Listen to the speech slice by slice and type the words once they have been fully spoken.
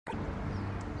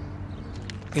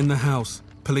In the house,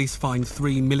 police find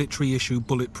 3 military-issue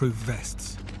bulletproof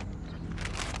vests.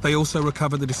 They also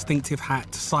recover the distinctive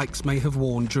hat Sykes may have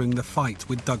worn during the fight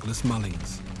with Douglas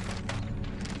Mullins.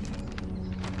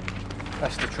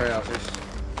 That's the trousers.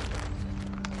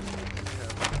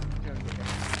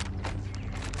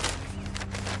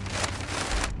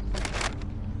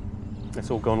 It's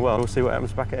all gone well. We'll see what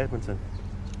happens back at Edmonton.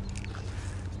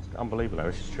 Unbelievable how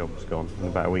this job's gone in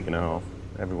about a week and a half.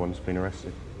 Everyone's been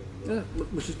arrested. Yeah,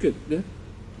 which is good, yeah?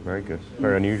 Very good.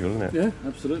 Very unusual, isn't it? Yeah,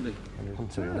 absolutely.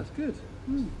 That's good.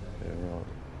 Yeah,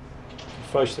 right.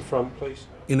 Face the front, please.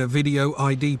 In a video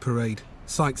ID parade,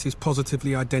 Sykes is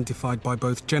positively identified by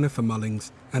both Jennifer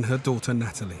Mullins and her daughter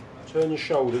Natalie. Turn your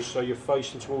shoulders so you're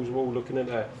facing towards the wall looking at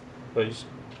that, please.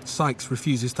 Sykes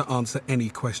refuses to answer any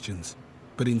questions,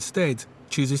 but instead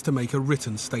chooses to make a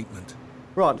written statement.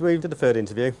 Right, we did the third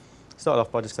interview. Started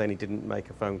off by just saying he didn't make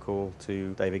a phone call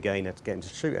to David Gaynor to get him to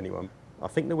shoot anyone. I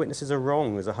think the witnesses are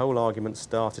wrong, as a whole argument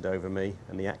started over me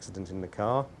and the accident in the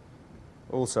car.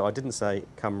 Also, I didn't say,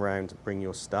 come round, bring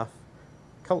your stuff.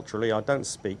 Culturally, I don't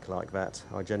speak like that.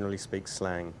 I generally speak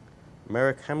slang.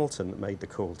 Merrick Hamilton made the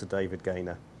call to David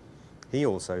Gaynor. He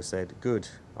also said, good,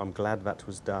 I'm glad that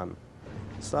was done.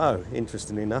 So,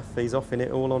 interestingly enough, he's off in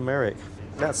it all on Merrick.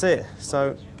 That's it.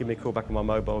 So, give me a call back on my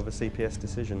mobile with a CPS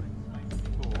decision.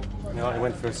 Right, he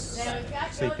went for a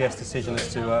CPS decision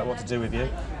as to what to do with you.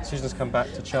 The decision has come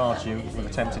back to charge you with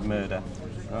attempted murder.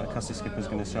 Right, the custody skipper's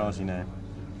going to charge you now.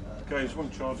 Okay, there's one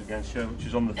charge against you, which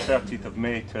is on the 30th of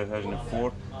May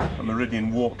 2004, at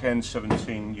Meridian Walk,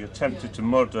 N17. You attempted to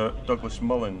murder Douglas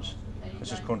Mullins.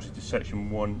 This is contrary to Section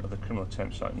 1 of the Criminal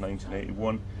Attempts Act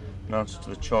 1981. In answer to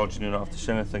the charge, you do not have to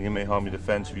say anything you may harm your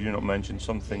defence if you do not mention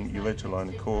something you later lie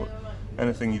in court.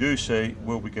 Anything you do say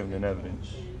will be given in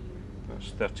evidence.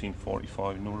 That's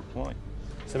 1345, no reply.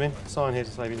 Simeon, sign here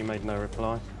to say that you made no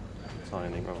reply. Sign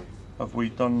anything wrong. Have we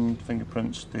done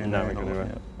fingerprints, DNA? No, we're going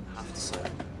to Have to say.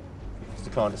 It's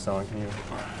declined to sign, can you?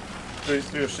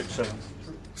 3067.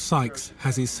 Sykes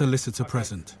has his solicitor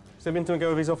present. Simeon, do you want to go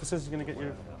with his officers? You're going to get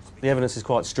your... The evidence is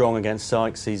quite strong against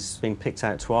Sykes. He's been picked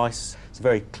out twice. It's a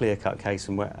very clear-cut case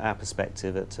from our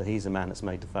perspective that he's the man that's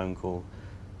made the phone call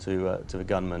to the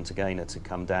gunman, to Gaynor, to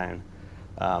come down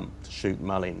to shoot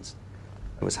Mullins.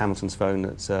 It was Hamilton's phone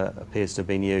that appears to have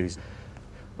been used.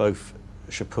 Both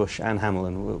Shapush and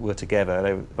Hamilton were together.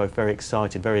 They were both very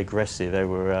excited, very aggressive. They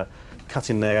were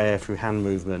cutting their air through hand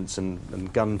movements,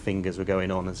 and gun fingers were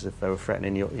going on as if they were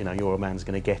threatening, your man's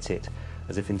going to get it,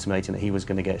 as if intimating that he was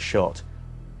going to get shot.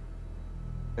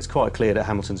 It's quite clear that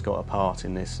Hamilton's got a part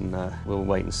in this, and we'll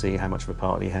wait and see how much of a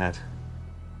part he had.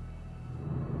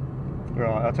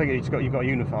 Right, I take it you've got a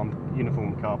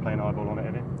uniform car playing eyeball on it,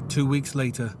 have you? 2 weeks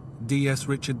later, DS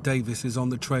Richard Davis is on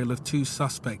the trail of 2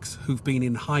 suspects who've been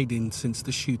in hiding since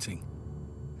the shooting.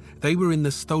 They were in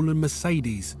the stolen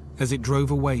Mercedes as it drove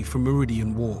away from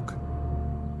Meridian Walk.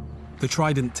 The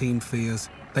Trident team fears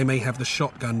they may have the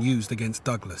shotgun used against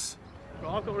Douglas.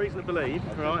 Right, I've got reason to believe,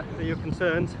 right, that you're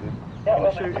concerned in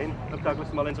the shooting of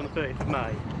Douglas Mullins on the 30th of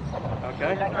May.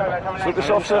 Okay? Look, this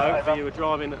officer. So you were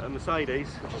driving a Mercedes,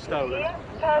 which is stolen. Okay?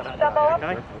 So what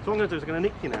I'm going to do is I'm going to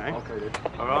nick you now. Okay, then.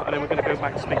 All right, and then we're going to go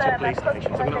back to speak to the police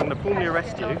station. So I'm going to formally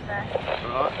arrest you, all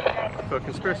right, for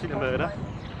conspiracy to murder,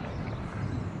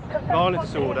 violent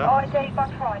disorder,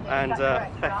 and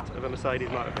theft of a Mercedes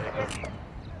motor vehicle.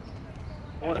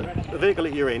 The vehicle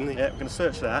that you're in, yeah, we're going to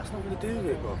search that. That's not going to do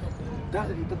it, Bob.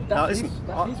 That's his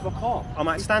car. I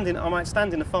might stand in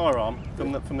a firearm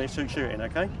from the shooting,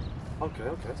 okay? Okay.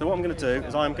 So what I'm going to do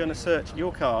is I'm going to search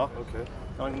your car. Okay.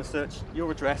 I'm going to search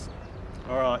your address.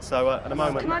 All right. So at the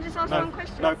moment, can I just ask one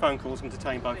question? No phone calls can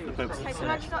detain both the purposes. Okay, can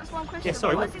I just ask one question? Yeah,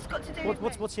 sorry. What's this got to do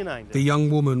with What's your name? The young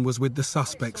woman was with the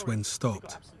suspects when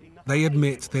stopped. They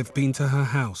admit they've been to her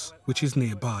house, which is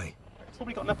nearby. It's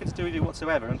probably got nothing to do with you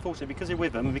whatsoever. Unfortunately, because you're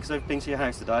with them and because they've been to your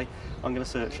house today, I'm going to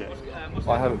search it.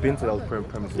 I haven't been to those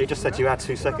premises. You just said you had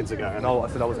 2 seconds ago. No, I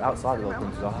said I was outside of those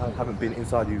premises. I haven't been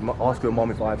inside. You ask your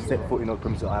mum if I have set foot in those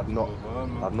premises. I have not.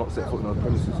 I've not set foot in those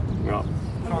premises. Right.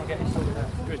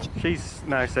 She's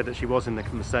now said that she was in the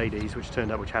Mercedes, which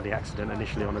had the accident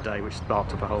initially on the day, which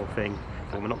sparked up a whole thing.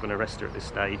 And we're not going to arrest her at this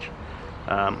stage,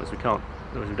 as we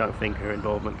don't think her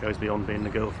involvement goes beyond being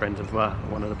the girlfriend of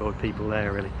one of the people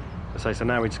there, really. So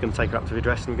now we're just going to take her up to the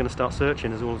address and we're going to start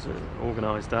searching as all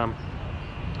organised. And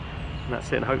that's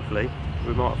it, and hopefully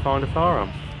we might find a firearm.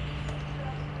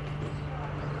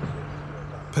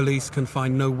 Police can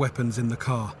find no weapons in the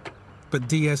car, but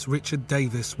DS Richard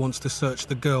Davis wants to search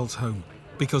the girls' home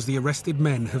because the arrested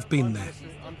men have been there.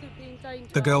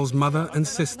 The girl's mother and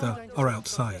sister are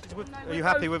outside. Are you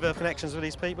happy with the connections with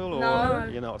these people, or No,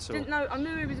 you're not at all? Didn't know. I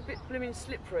knew he was a bit blooming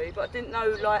slippery, but I didn't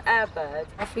know like how bad.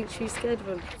 I think she's scared of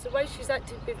him. The way she's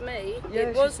acted with me, Yeah,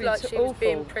 it was she's like been she was awful.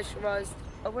 being pressurised.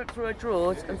 I went through her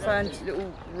drawers and found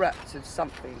little wraps of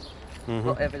something,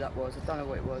 whatever that was. I don't know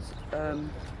what it was.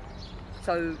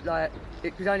 So like,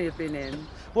 it could only have been him.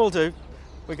 We'll do.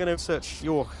 We're going to search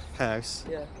your house.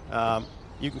 Yeah.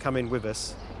 You can come in with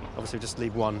us. Obviously, just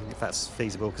leave one if that's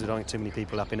feasible, because we don't get too many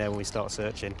people up in there when we start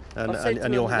searching. And, I said to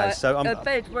and your them, house. like, So her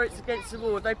bed where it's against the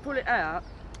wall, they pull it out.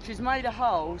 She's made a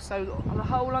hole, so the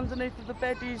hole underneath of the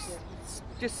bed is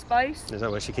just space. Is that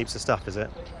where she keeps the stuff? Is it?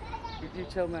 You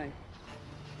tell me.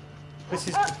 This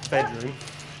is the bedroom,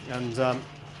 and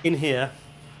in here,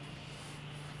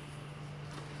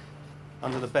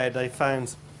 under the bed, they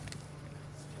found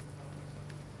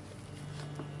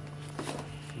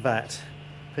that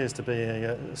appears to be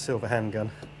a silver handgun,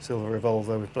 silver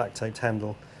revolver with black taped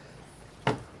handle,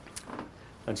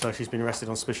 and so she's been arrested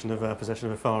on suspicion of possession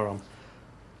of a firearm.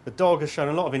 The dog has shown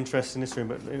a lot of interest in this room,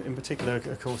 but in particular,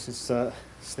 of course, it's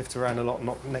sniffed around a lot,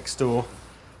 not next door,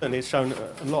 and it's shown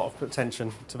a lot of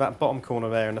attention to that bottom corner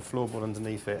there and the floorboard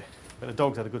underneath it. But the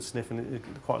dog's had a good sniff, and it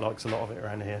quite likes a lot of it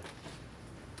around here.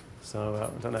 So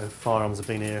I don't know if firearms have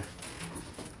been here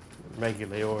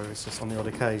regularly or it's just on the odd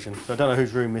occasion. So I don't know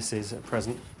whose room this is at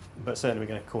present, but certainly we're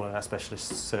going to call in our specialist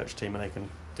search team and they can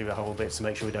do the whole bit to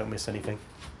make sure we don't miss anything.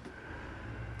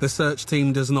 The search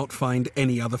team does not find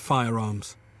any other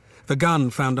firearms. The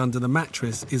gun found under the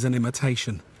mattress is an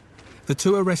imitation. The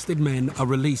two arrested men are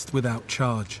released without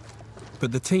charge,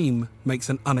 but the team makes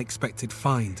an unexpected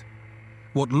find.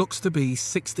 What looks to be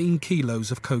 16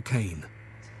 kilos of cocaine.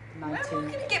 Where am I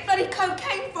going to get bloody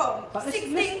cocaine from?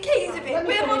 16 keys of it.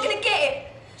 Where am I going to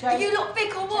get it? Are you lot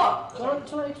big or what? Do you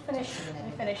want me to finish? Let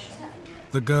me finish.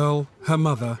 The girl, her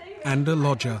mother, and a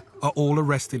lodger are all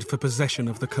arrested for possession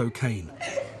of the cocaine.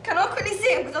 Can I quickly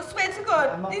see him? Because I swear to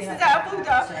God, this is out of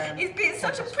order. He's being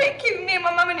such a prick, keeping me and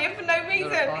my mum in here for no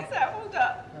reason. It's out of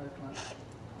order.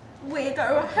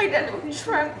 Weirdo, I hate that little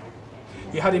tramp.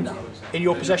 You had in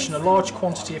your possession a large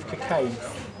quantity of cocaine.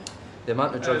 The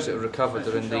amount of drugs that were recovered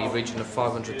are in the region of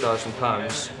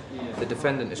 £500,000. The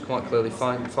defendant is quite clearly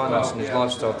financing his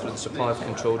lifestyle through the supply of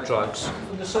controlled drugs.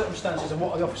 From the circumstances of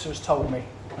what the officer has told me,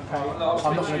 okay, I'm not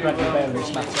going to grant you bail in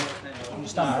this matter.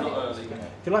 Understand that?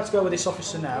 If you'd like to go with this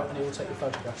officer now, and he will take your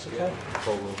photographs, okay?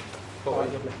 All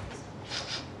right, lovely.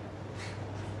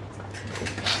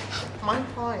 My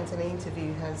client in the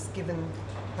interview has given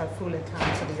her full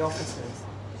account to the officers.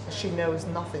 She knows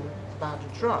nothing about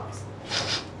the drugs.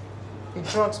 The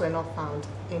drugs were not found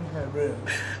in her room.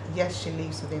 Yes, she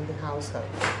lives within the household.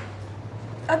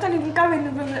 I don't even go in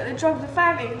the room that the drugs are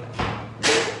found in.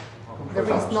 There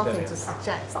is nothing to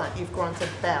suggest that if granted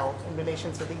bail in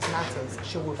relation to these matters,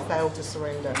 she will fail to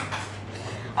surrender.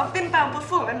 I've been bailed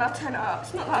before and I turn up.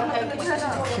 It's not like I'm not going to turn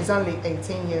up. She's only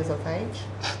 18 years of age,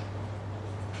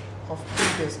 of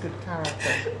previous good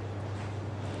character.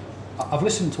 I've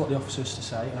listened to what the officer has to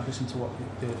say, and I've listened to what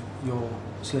your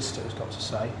solicitor has got to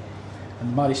say,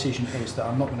 and my decision is that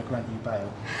I'm not going to grant you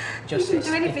bail. You can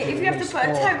do anything. If you have to put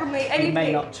a tag on me, anything. You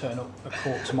may not turn up at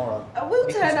court tomorrow. I will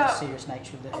turn up. Serious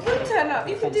nature of the I will turn up.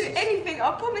 You can do anything.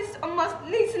 I promise on my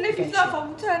niece and nephew's life I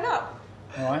will turn up.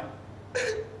 All right?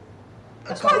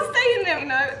 I can't stay in there, you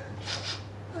know.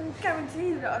 I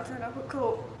guarantee that I'll turn up at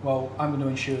court. Well, I'm going to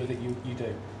ensure that you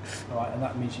do. All right? And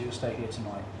that means you'll stay here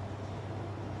tonight.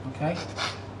 Okay?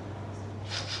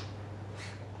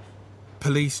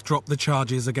 Police drop the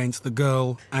charges against the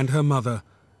girl and her mother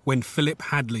when Philip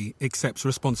Hadley accepts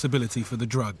responsibility for the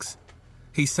drugs.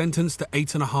 He's sentenced to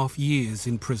 8.5 years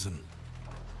in prison.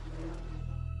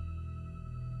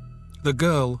 The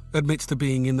girl admits to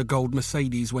being in the gold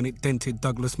Mercedes when it dented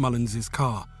Douglas Mullins'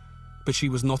 car, but she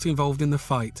was not involved in the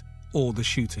fight or the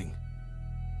shooting.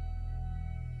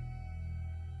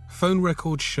 Phone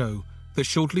records show that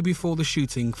shortly before the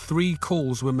shooting, 3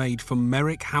 calls were made from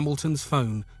Merrick Hamilton's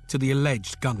phone to the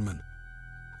alleged gunman.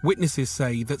 Witnesses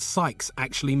say that Sykes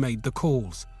actually made the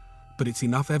calls, but it's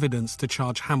enough evidence to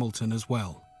charge Hamilton as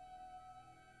well.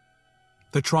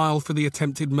 The trial for the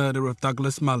attempted murder of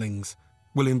Douglas Mullins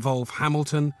will involve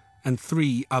Hamilton and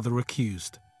 3 other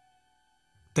accused.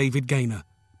 David Gaynor,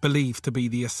 believed to be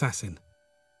the assassin.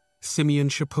 Simeon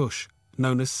Shapush,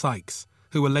 known as Sykes,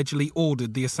 who allegedly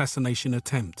ordered the assassination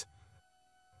attempt.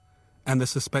 And the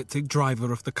suspected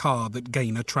driver of the car that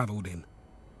Gaynor travelled in.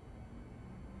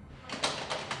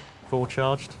 4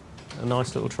 charged, a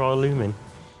nice little trial looming.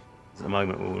 At the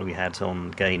moment, all we had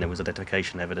on Gaynor was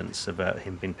identification evidence about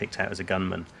him being picked out as a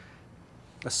gunman.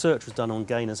 A search was done on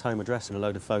Gaynor's home address and a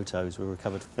load of photos were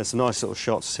recovered. There's some nice little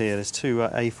shots here. There's two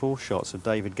A4 shots of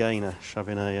David Gaynor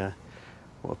shoving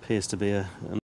what appears to be a